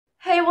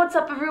Hey, what's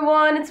up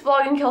everyone? It's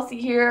Vloggin Kelsey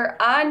here,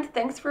 and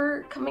thanks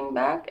for coming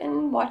back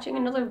and watching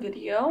another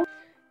video.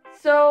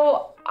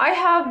 So, I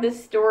have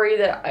this story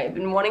that I've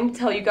been wanting to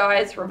tell you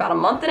guys for about a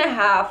month and a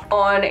half.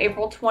 On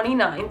April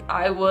 29th,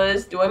 I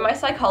was doing my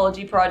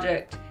psychology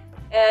project,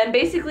 and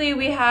basically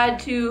we had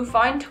to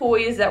find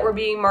toys that were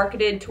being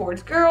marketed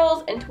towards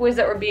girls and toys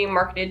that were being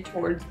marketed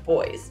towards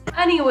boys.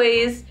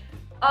 Anyways,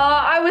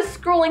 I was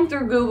scrolling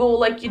through Google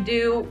like you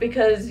do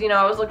because, you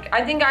know,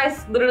 I think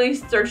I literally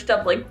searched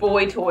up like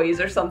boy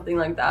toys or something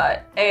like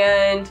that.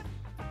 And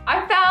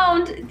I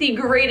found the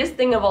greatest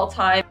thing of all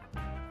time.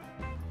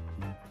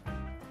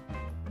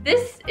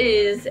 This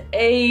is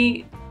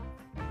a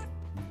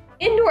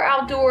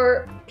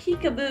indoor-outdoor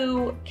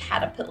peekaboo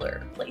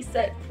caterpillar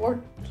playset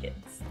for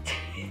kids.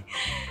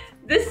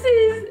 This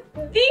is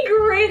the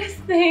greatest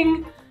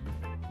thing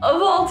of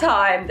all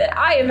time that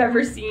I have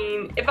ever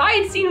seen. If I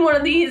had seen one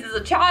of these as a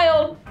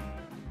child,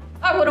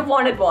 I would have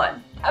wanted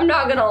one. I'm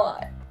not gonna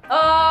lie.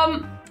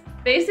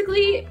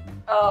 Basically,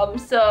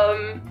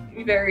 some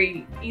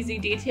very easy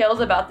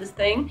details about this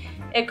thing.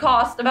 It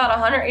cost about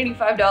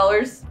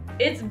 $185.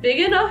 It's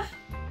big enough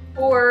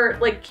for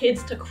like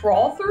kids to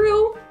crawl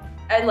through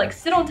and like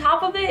sit on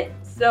top of it.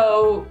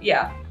 So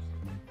yeah.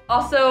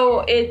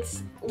 Also,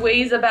 it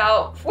weighs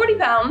about 40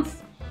 pounds.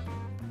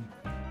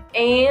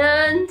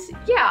 And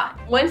yeah,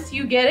 once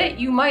you get it,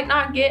 you might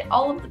not get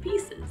all of the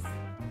pieces.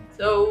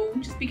 So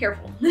just be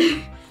careful.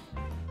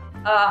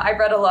 I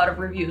read a lot of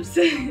reviews.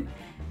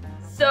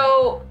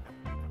 So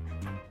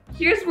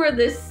here's where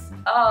this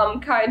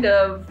kind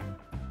of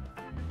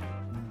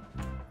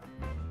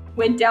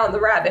went down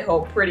the rabbit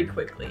hole pretty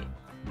quickly.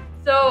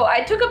 So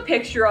I took a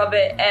picture of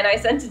it and I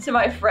sent it to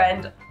my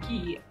friend.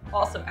 He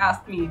also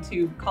asked me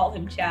to call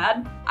him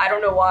Chad. I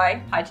don't know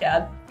why. Hi,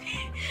 Chad.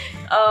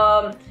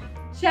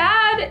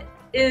 Chad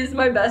is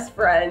my best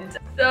friend.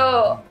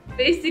 So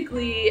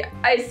basically,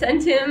 I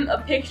sent him a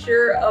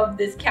picture of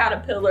this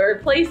caterpillar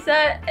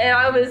playset and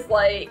I was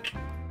like,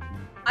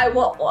 I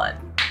want one.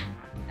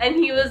 And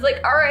he was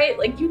like, all right,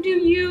 like you do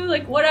you,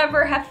 like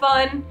whatever, have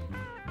fun.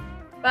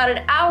 About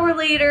an hour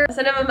later, I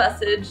sent him a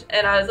message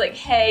and I was like,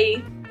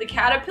 hey, the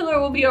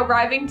caterpillar will be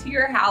arriving to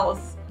your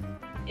house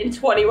in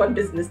 21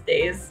 business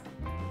days.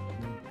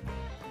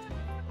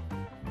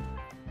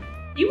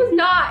 He was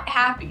not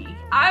happy.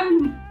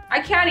 I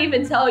can't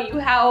even tell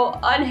you how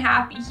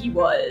unhappy he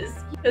was.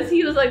 Because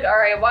he was like, all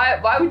right,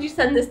 why would you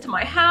send this to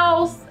my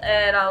house?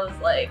 And I was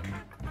like,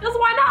 because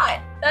why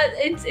not?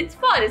 It's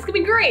fun, it's gonna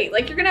be great.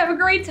 Like, you're gonna have a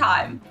great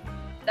time.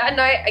 That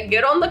night, I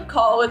get on the phone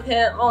call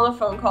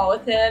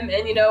with him,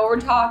 and you know, we're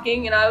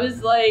talking, and I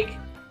was like,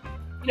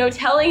 you know,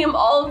 telling him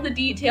all of the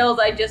details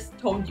I just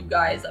told you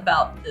guys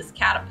about this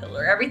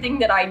caterpillar, everything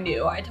that I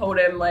knew. I told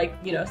him like,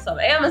 you know, some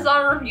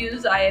Amazon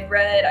reviews I had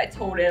read. I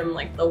told him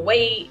like the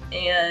weight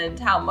and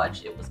how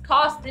much it was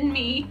costing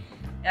me.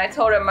 And I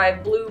told him I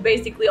blew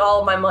basically all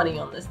of my money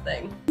on this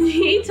thing.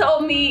 He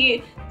told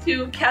me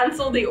to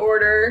cancel the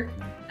order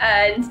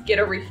and get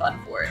a refund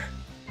for it.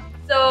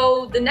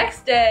 So the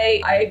next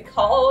day I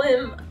call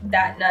him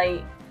that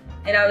night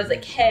and I was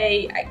like,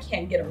 hey, I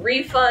can't get a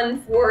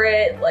refund for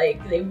it.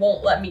 Like, they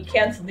won't let me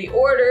cancel the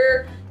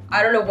order.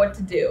 I don't know what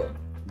to do.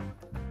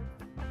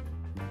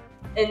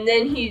 And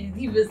then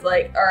he was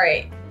like, all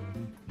right.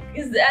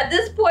 Because at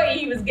this point,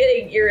 he was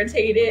getting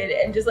irritated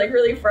and just like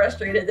really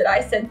frustrated that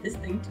I sent this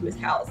thing to his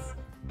house.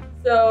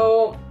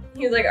 So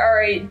he was like, all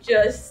right,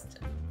 just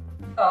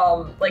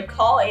like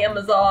call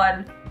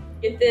Amazon,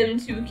 get them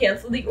to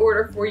cancel the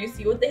order for you,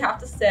 see what they have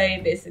to say,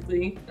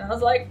 basically. And I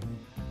was like,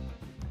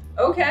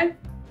 okay.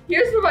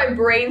 Here's where my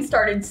brain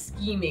started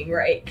scheming,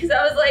 right? Because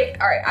I was like,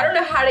 all right, I don't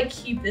know how to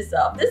keep this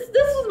up. This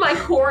was my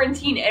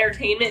quarantine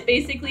entertainment,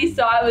 basically.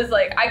 So I was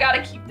like, I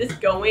gotta keep this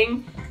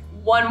going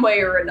one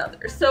way or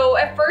another. So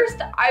at first,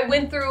 I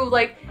went through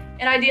like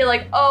an idea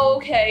like, oh,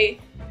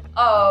 okay.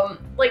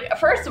 Like,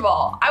 first of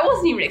all, I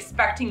wasn't even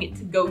expecting it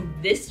to go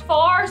this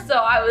far. So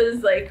I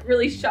was like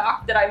really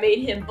shocked that I made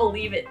him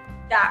believe it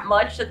that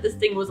much, that this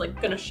thing was like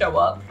gonna show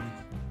up.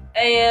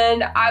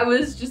 And I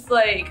was just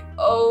like,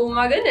 oh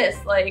my goodness,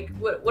 like,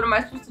 what am I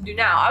supposed to do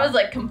now? I was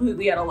like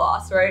completely at a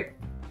loss, right?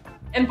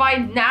 And by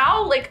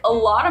now, like a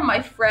lot of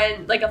my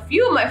friends, like a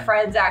few of my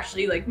friends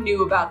actually like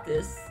knew about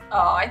this.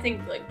 I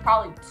think like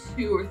probably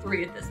 2 or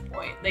 3 at this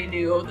point. They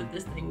knew that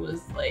this thing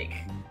was like,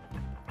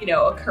 you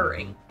know,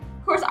 occurring.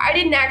 Of course, I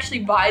didn't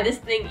actually buy this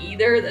thing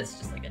either. That's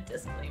just like a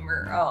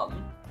disclaimer.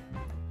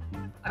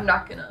 I'm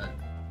not gonna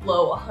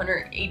blow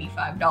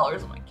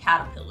 $185 on a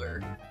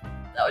caterpillar.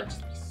 That would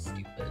just be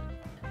stupid.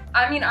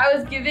 I mean, I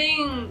was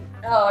giving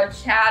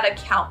Chad a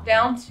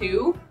countdown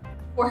too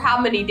for how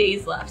many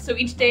days left. So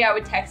each day I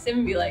would text him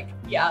and be like,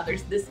 yeah,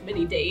 there's this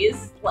many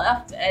days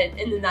left and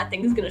then that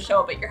thing is gonna show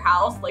up at your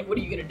house. Like, what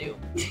are you gonna do?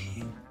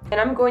 And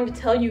I'm going to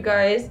tell you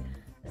guys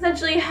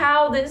essentially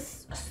how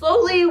this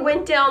slowly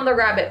went down the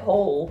rabbit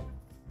hole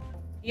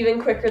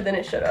even quicker than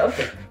it should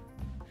have.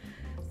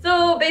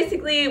 So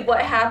basically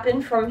what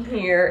happened from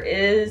here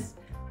is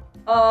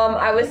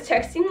I was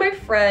texting my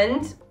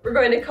friend. We're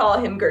going to call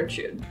him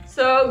Gertrude.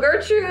 So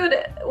Gertrude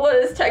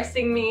was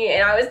texting me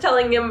and I was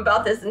telling him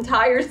about this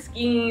entire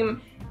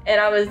scheme. And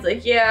I was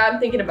like, yeah, I'm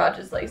thinking about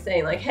just like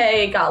saying like,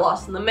 hey, got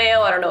lost in the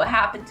mail. I don't know what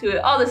happened to it,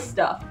 all this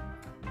stuff.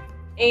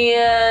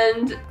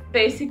 And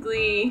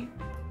basically,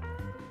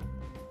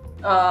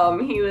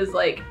 he was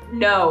like,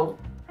 no,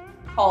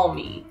 call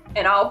me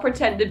and I'll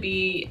pretend to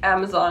be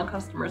Amazon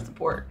customer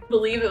support. I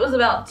believe it was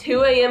about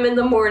 2 a.m. in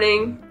the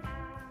morning.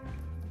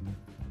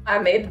 I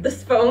made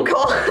this phone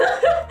call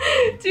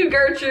to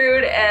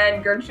Gertrude,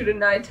 and Gertrude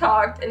and I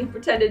talked, and he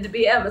pretended to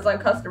be Amazon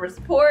customer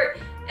support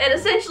and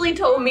essentially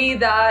told me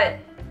that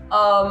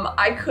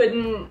I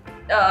couldn't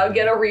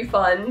get a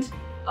refund,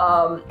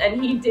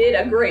 and he did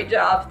a great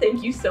job.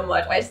 Thank you so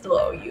much. I still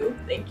owe you.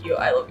 Thank you.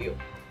 I love you.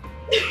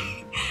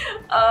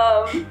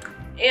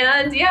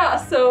 And yeah,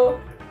 so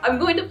I'm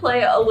going to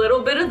play a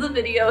little bit of the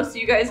video so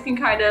you guys can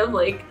kind of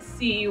like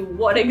see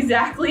what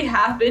exactly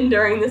happened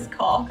during this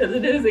call, because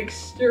it is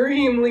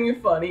extremely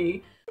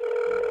funny.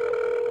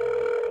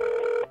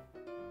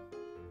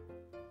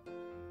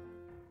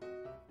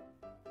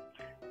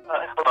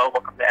 Hello,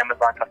 welcome to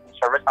Amazon Customer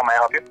Service. How may I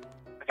help you?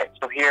 Okay,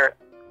 so here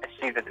I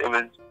see that it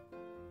was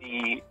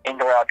the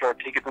indoor-outdoor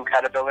peekaboo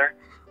caterpillar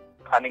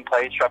climbing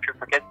play structure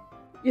for kids.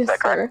 Yes, sir.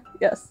 Correct?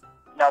 Yes.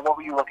 Now, what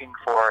were you looking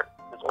for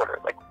this order?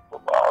 Like,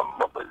 what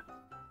was?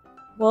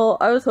 Well,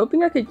 I was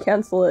hoping I could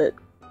cancel it.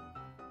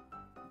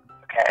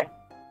 Okay.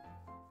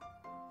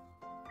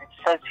 It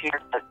says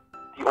here that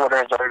the order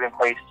has already been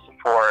placed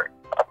for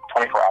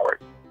 24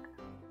 hours.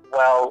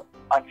 Well,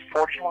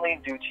 unfortunately,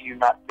 due to you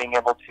not being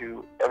able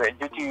to,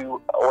 due to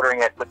you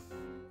ordering it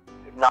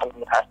not within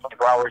the past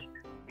 24 hours,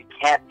 we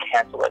can't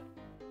cancel it.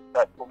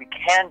 But what we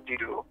can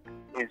do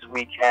is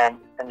we can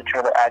send it to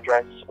another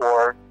address,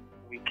 or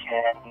we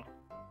can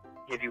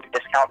give you a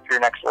discount for your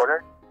next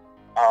order.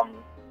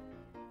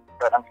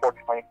 But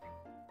unfortunately,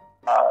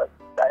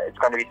 it's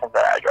going to be sent to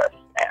that address,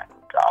 and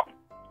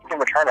you can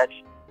return it.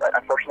 But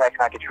unfortunately, I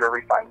cannot get you a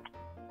refund,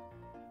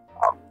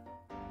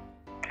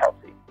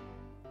 Kelsey.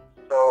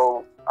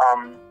 So, I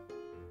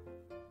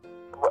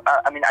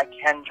mean, I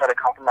can try to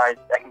compromise.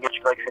 I can get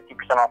you like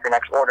 50% off your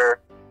next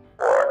order,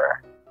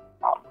 or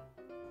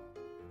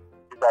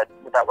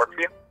would that work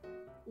for you?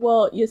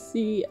 Well, you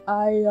see,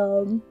 I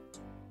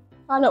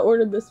kind of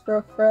ordered this for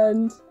a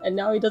friend, and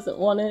now he doesn't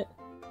want it.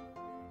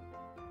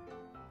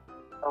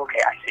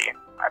 Okay, I see.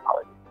 I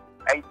apologize.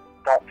 I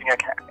don't think I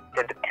can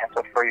get it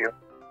canceled for you.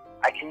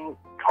 I can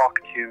talk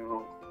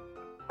to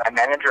my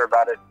manager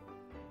about it,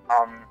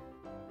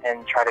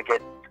 and try to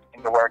get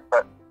it to work,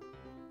 but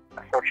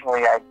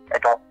unfortunately, I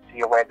don't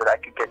see a way that I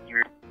could get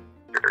you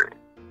your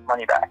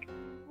money back.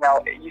 Now,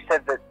 you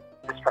said that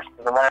this person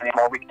doesn't want it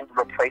anymore. We can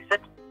replace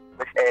it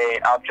with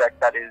an object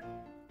that is,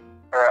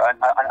 or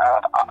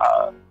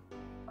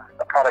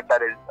a product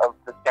that is of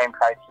the same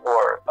price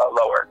or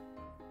lower,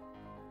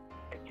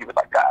 if you would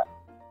like that.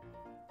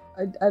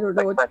 I don't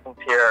know what... For instance,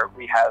 here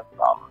we have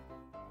a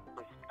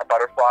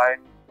butterfly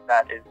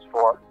that is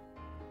for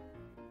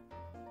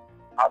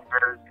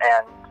toddlers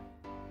and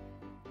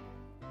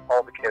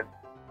all the kids.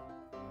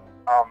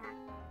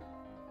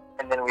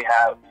 And then we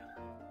have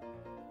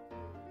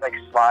like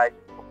slides.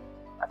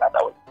 I thought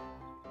that was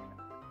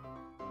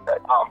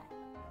that.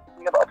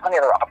 We have a ton of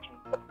other options,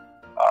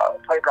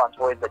 playground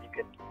toys that you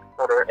could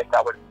order if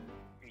that would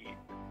be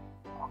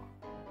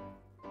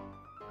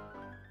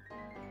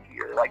to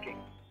your liking.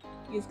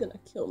 He's gonna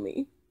kill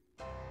me.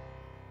 I'm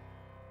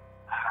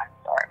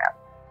sorry, man.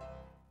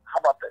 How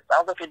about this?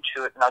 I'll look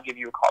into it and I'll give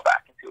you a call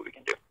back and see what we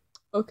can do.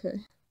 Okay.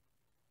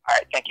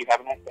 Alright, thank you.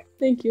 Have a nice day.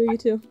 Thank you, you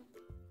too.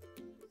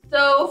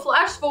 So,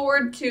 flash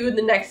forward to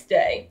the next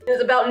day. It was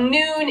about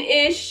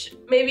noon-ish,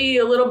 maybe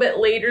a little bit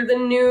later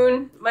than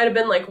noon. Might have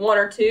been like 1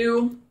 or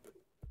 2.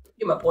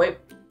 Get my point.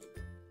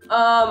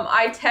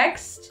 I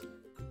text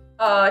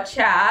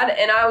Chad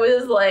and I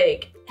was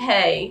like,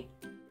 hey,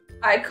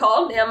 I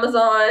called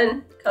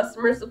Amazon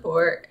customer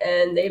support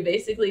and they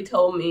basically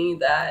told me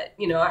that,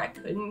 you know, I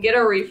couldn't get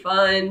a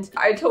refund.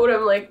 I told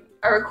him like,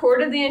 I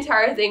recorded the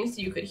entire thing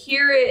so you could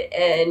hear it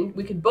and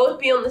we could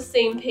both be on the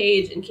same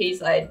page in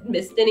case I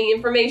missed any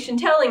information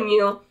telling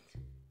you.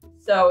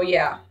 So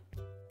yeah.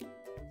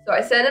 So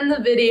I sent him the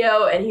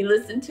video and he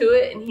listened to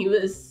it and he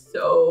was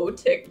so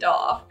ticked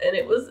off and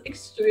it was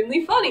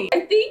extremely funny. I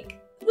think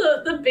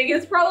the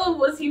biggest problem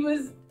was he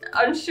was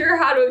unsure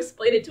how to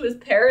explain it to his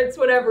parents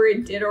whenever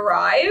it did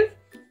arrive.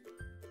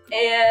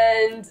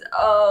 And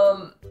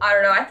I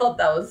don't know, I thought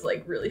that was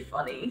like really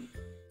funny.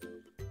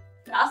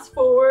 Fast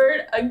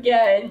forward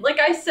again, like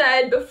I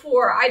said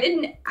before, I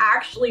didn't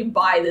actually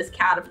buy this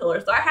caterpillar,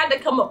 so I had to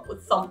come up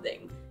with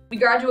something. We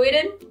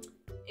graduated,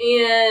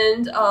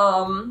 and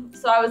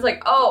so I was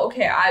like, oh,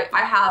 okay, I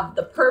have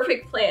the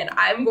perfect plan.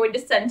 I'm going to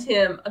send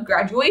him a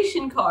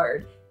graduation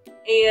card,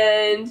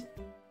 and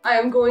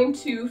I'm going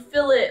to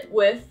fill it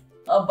with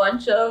a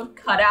bunch of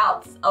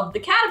cutouts of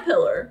the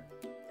caterpillar,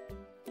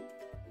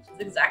 which is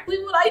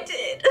exactly what I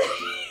did.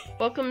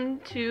 Welcome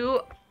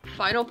to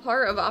final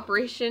part of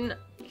Operation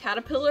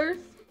Caterpillar.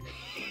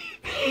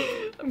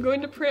 I'm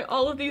going to print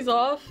all of these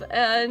off,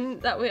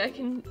 and that way I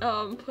can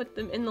put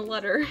them in the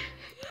letter.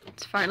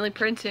 It's finally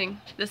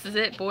printing. This is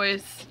it,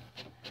 boys.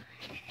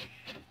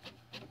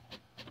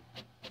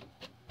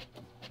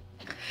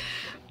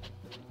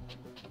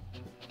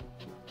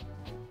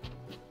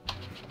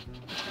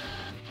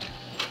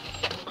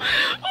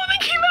 Oh, they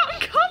came out in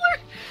color!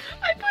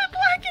 I put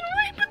black and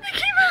white, but they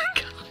came out in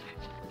color.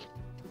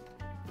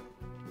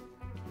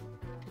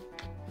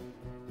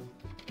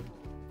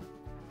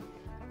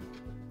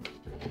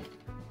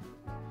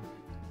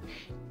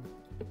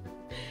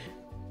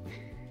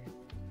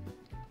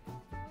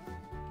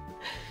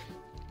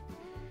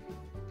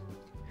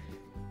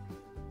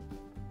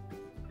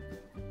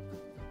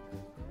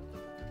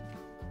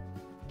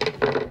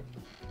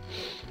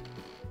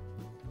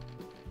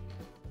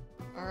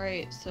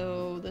 Alright,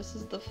 so this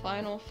is the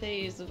final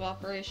phase of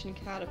Operation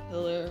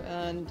Caterpillar,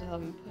 and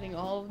I'm putting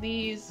all of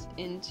these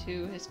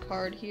into his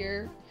card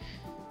here.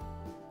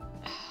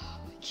 I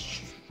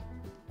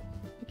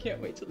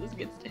can't wait till this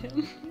gets to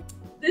him.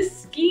 This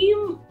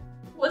scheme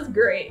was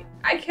great.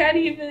 I can't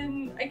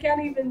even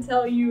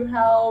tell you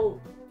how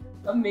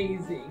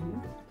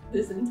amazing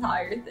this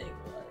entire thing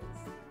was.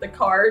 The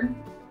card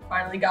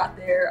finally got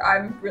there.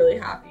 I'm really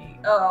happy.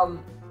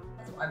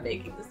 That's why I'm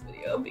making this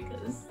video,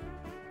 because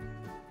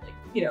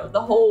you know,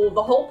 the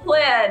whole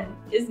plan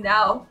is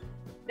now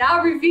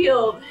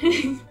revealed.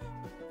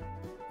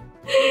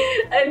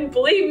 And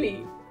believe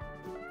me,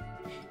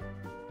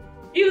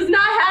 he was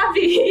not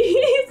happy.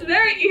 He's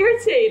very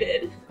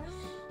irritated.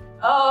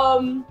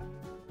 Chad,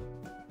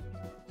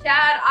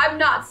 I'm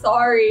not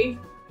sorry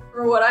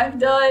for what I've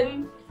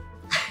done.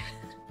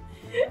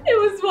 It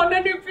was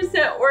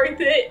 100%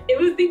 worth it. It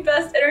was the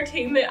best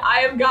entertainment I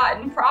have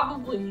gotten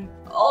probably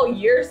all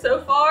year so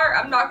far.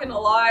 I'm not gonna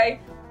lie.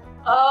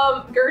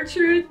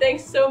 Gertrude,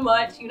 thanks so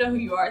much. You know who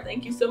you are.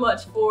 Thank you so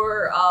much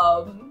for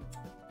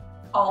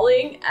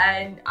calling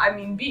and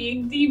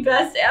being the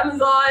best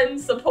Amazon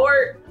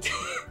support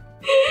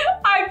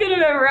I could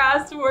have ever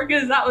asked for,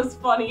 because that was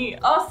funny.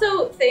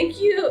 Also, thank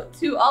you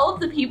to all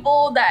of the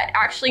people that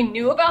actually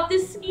knew about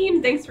this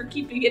scheme. Thanks for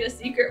keeping it a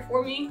secret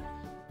for me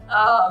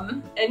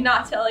and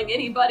not telling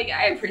anybody.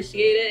 I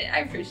appreciate it. I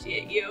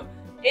appreciate you.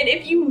 And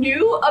if you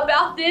knew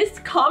about this,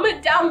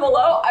 comment down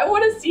below. I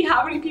want to see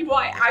how many people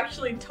I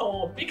actually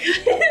told, because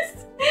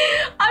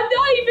I'm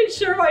not even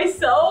sure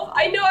myself.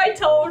 I know I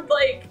told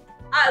like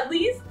at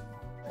least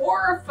 4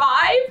 or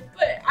 5,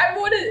 but I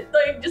want to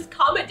like just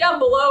comment down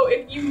below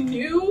if you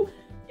knew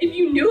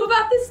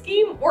about this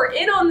scheme or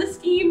in on the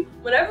scheme.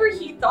 Whenever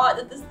he thought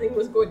that this thing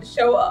was going to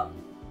show up,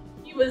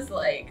 he was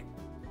like,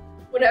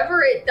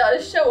 whenever it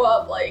does show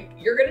up, like,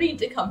 you're gonna need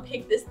to come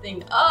pick this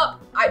thing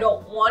up. I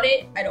don't want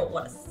it. I don't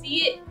want to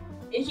see it.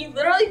 And he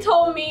literally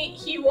told me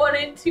he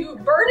wanted to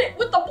burn it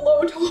with a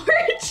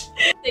blowtorch.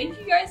 Thank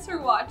you guys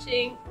for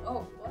watching.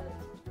 Oh, what?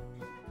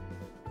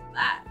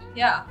 That.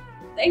 Yeah.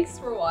 Thanks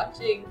for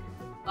watching.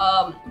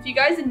 If you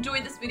guys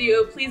enjoyed this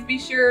video, please be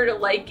sure to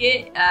like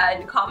it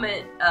and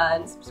comment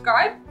and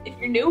subscribe if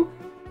you're new.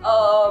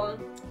 I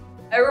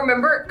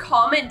remember,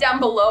 comment down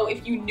below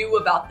if you knew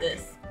about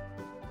this.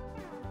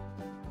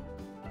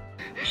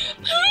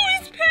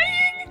 Who is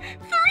paying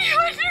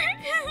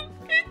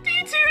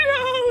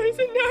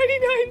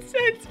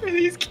 $352.99 for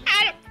these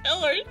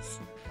caterpillars?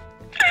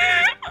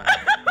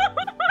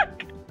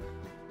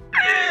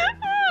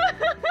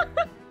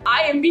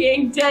 I am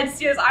being dead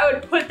serious. I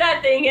would put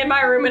that thing in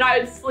my room and I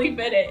would sleep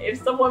in it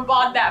if someone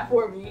bought that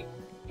for me.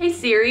 Hey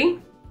Siri.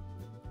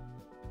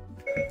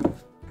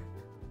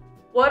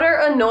 What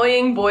are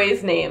annoying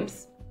boys'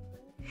 names?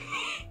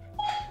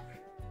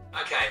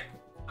 Okay,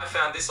 I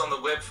found this on the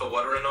web for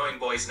what are annoying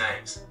boys'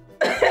 names.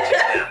 Check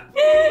it out.